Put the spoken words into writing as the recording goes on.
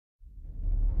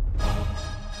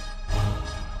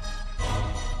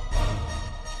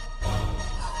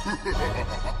'Cause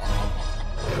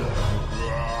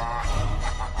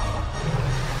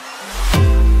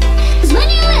when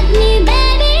you're with me,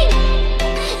 baby,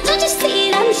 don't you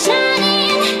see that I'm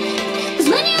shining? 'Cause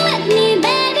when you're with me,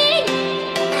 baby,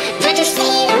 don't you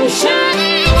see that I'm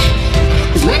shining?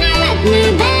 'Cause when you're with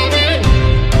me, baby,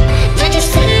 don't you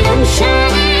see that I'm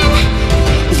shining?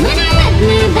 'Cause when you're with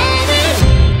me, baby,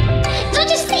 don't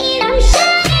you see that I'm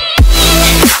shining?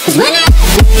 'Cause when you're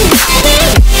with me, baby,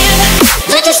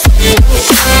 don't you see that I'm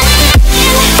shining?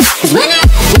 'Cause when you're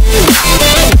with me,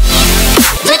 baby,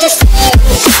 don't you see that I'm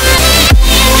shining?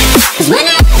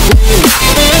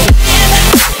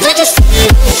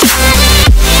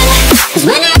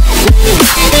 'Cause when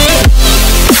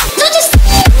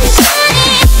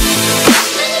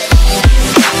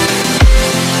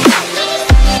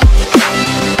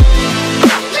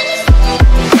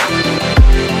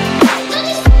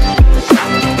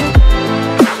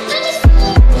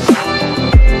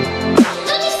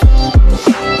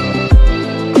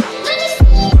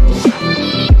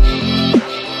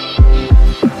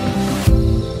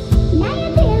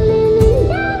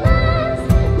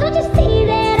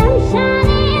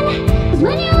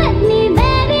you're with me, baby,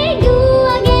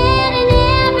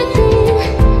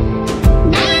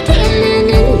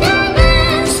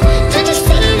 don't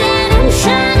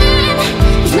you see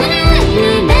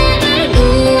that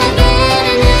I'm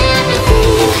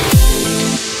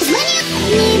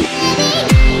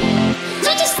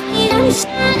shining?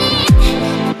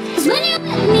 'Cause when you're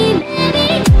with me, baby,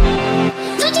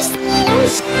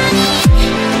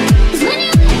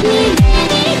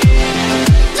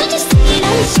 don't you see that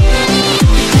I'm shining?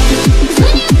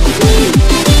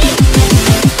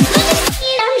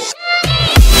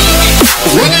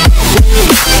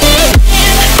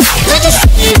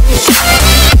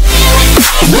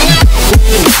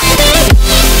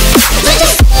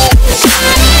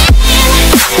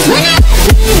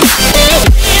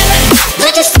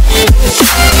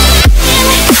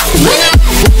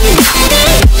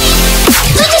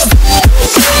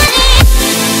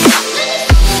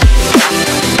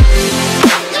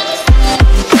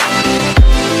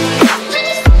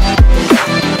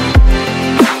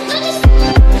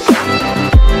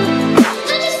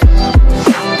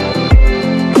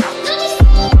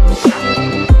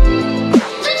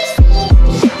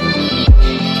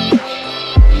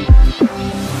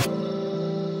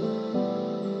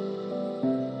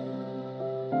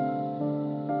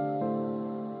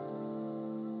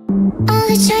 All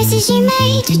the choices you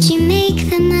made, did you make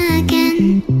them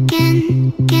again,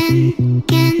 again, again,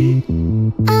 again?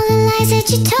 All the lies that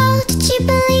you told, did you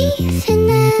believe in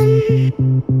them?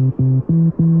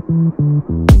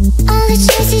 All the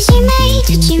choices you made,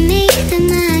 did you make them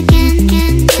again,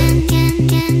 again, again, again,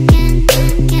 again,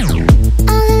 again?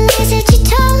 All the lies that you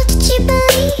told, did you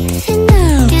believe in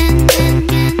them? Again, again,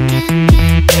 again, again,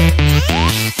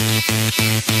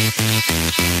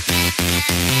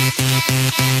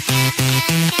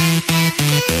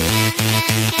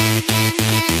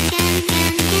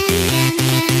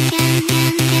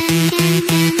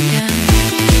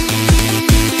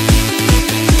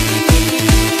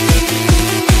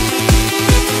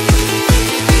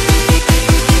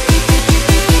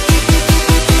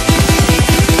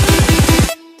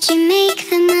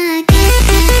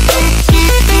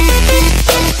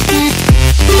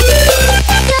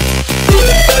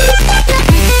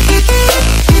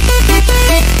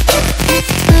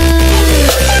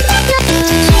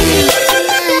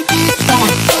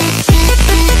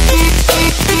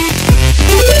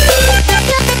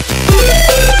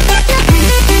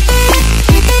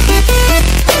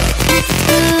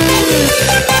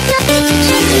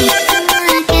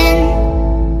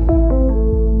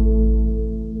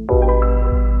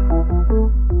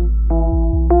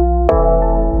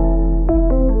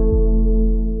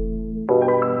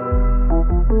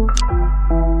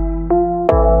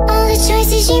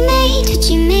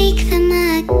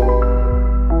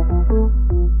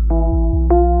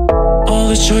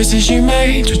 choices you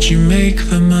made, did you make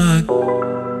them again?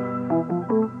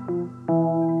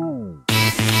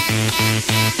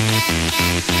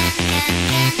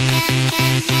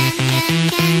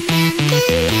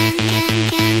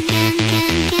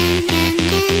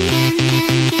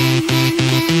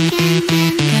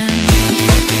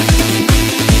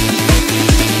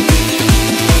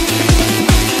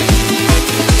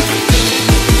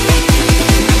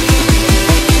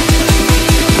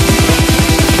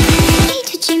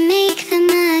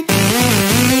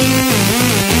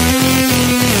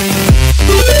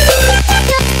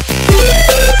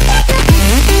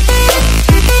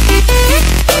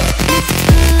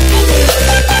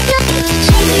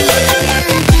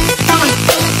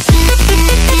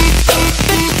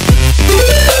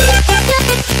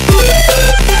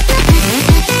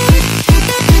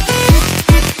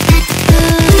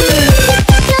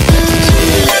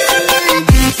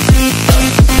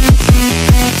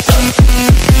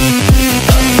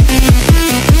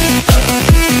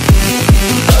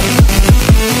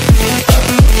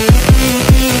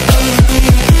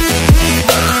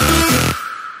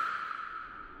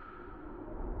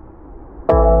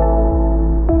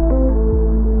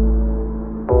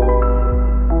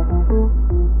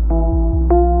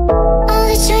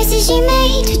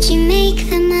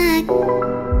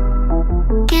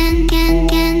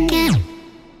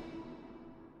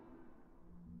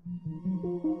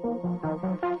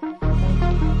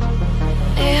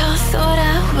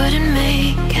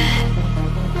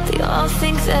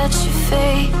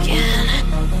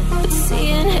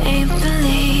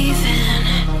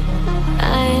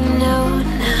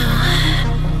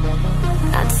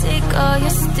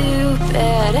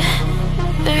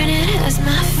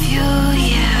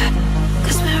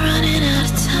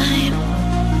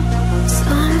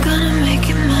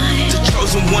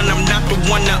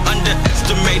 one to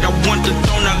underestimate. I want the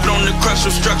throne, I learn to crush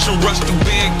obstruction, rush through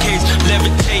barricades,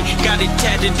 levitate. Got it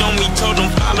tatted on me, told them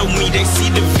follow me. They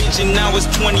see the vision, now it's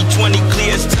 2020,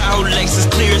 clear as Tahoe Lexus,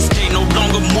 clear as day. No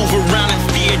longer move around in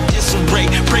fear,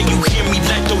 disarray. Pray you hear me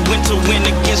like the winter wind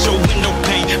against your window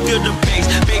pane. Feel the bass,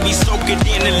 baby, soak it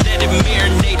in and let it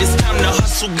marinate. It's time to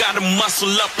hustle, gotta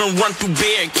muscle up and run through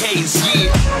barricades,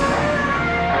 yeah.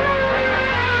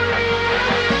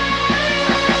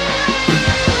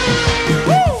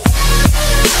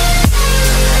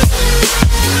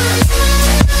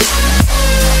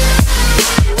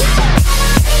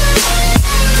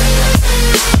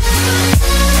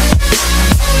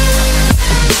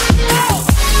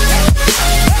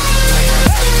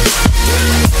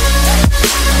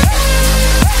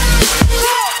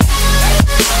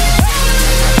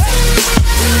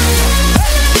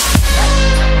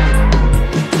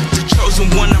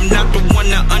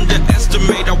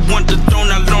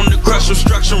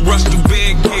 Obstruction, rush through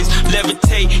barricades,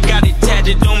 levitate. Got it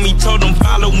tatted on me, told them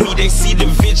follow me. They see the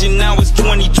vision, now it's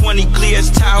 2020, clear as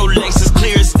Tahoe Lexus,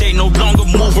 clear as day. No longer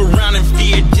move around in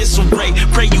fear, disarray.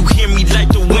 Pray you hear me like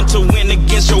the winter wind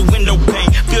against your window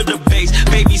pane. Feel the bass,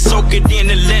 baby, soak it in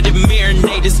and let it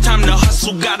marinate. It's time to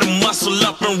hustle, gotta muscle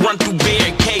up and run through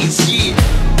barricades, yeah.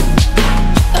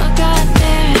 I got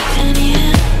their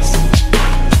opinions,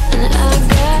 and I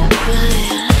got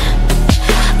mine.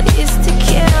 Used to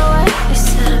care what you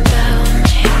said about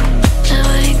me. Now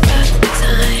I ain't got the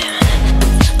time.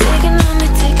 Taking on me,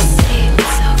 take a seat,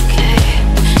 it's okay.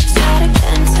 Try to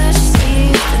get in touch, see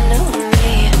if you know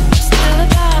me. Still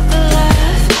about the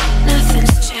life,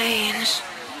 nothing's changed.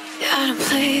 Yeah, I don't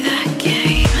play that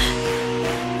game,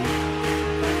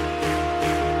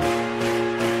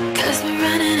 'cause we're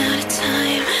running out of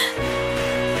time.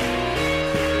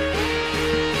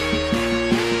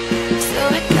 So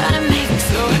I gotta make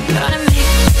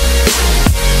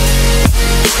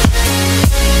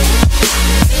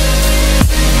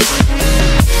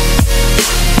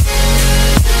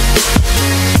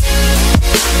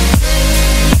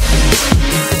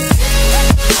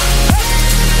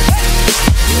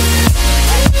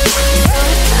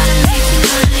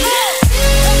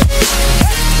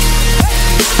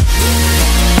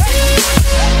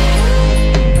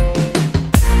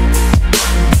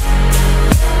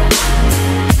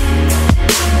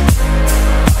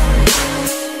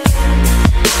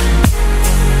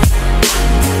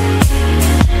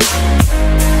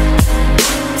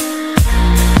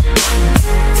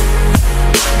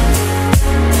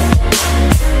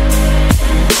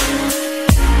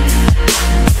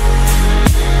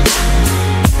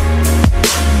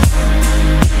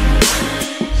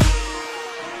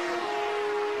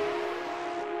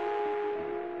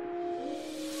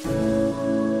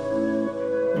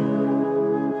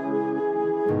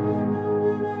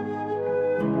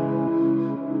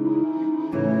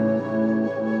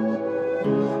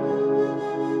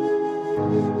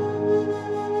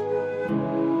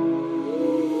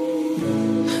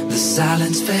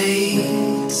silence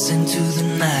fades into the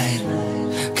night.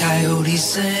 Coyotes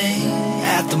sing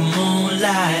at the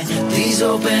moonlight. These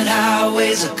open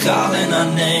highways are calling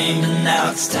our name, and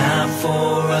now it's time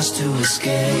for us to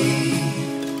escape.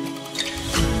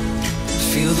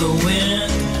 Feel the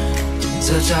wind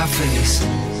touch our face.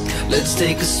 Let's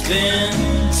take a spin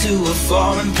to a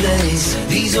foreign place.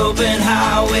 These open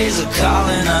highways are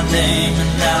calling our name,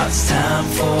 and now it's time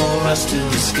for us to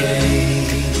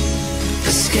escape.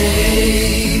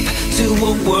 Escape to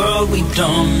a world we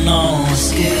don't know.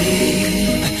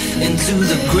 Escape into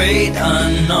the great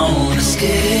unknown.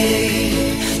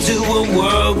 Escape to a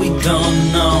world we don't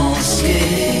know.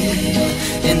 Escape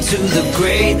into the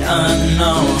great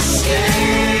unknown. Escape,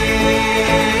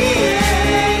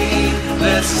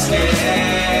 let's escape.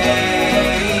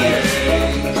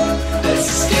 Let's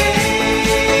escape.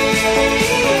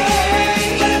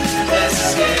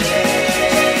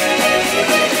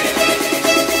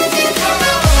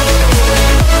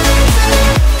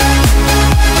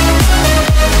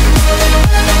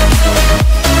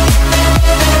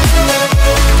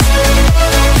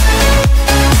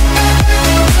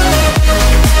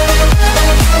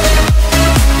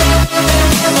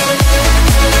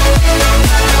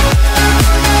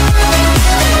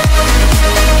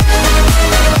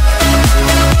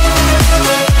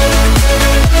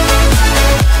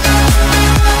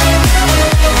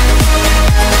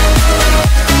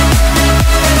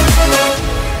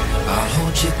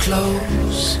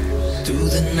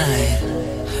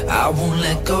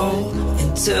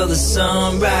 Till the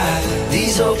sunrise.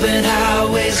 These open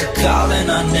highways are calling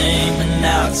our name, and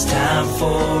now it's time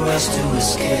for us to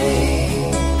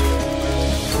escape.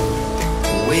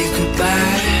 Wave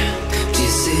goodbye to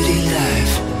city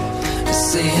life and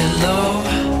say hello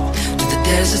to the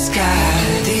desert sky.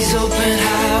 These open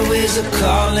highways are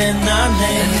calling our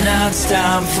name, and now it's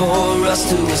time for us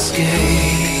to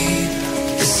escape.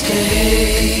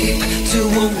 Escape to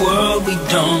a world we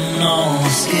don't know.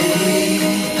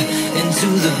 Escape into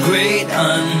the great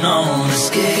unknown.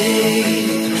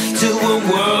 Escape to a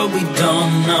world we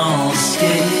don't know.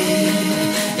 Escape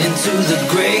into the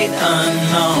great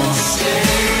unknown. Escape.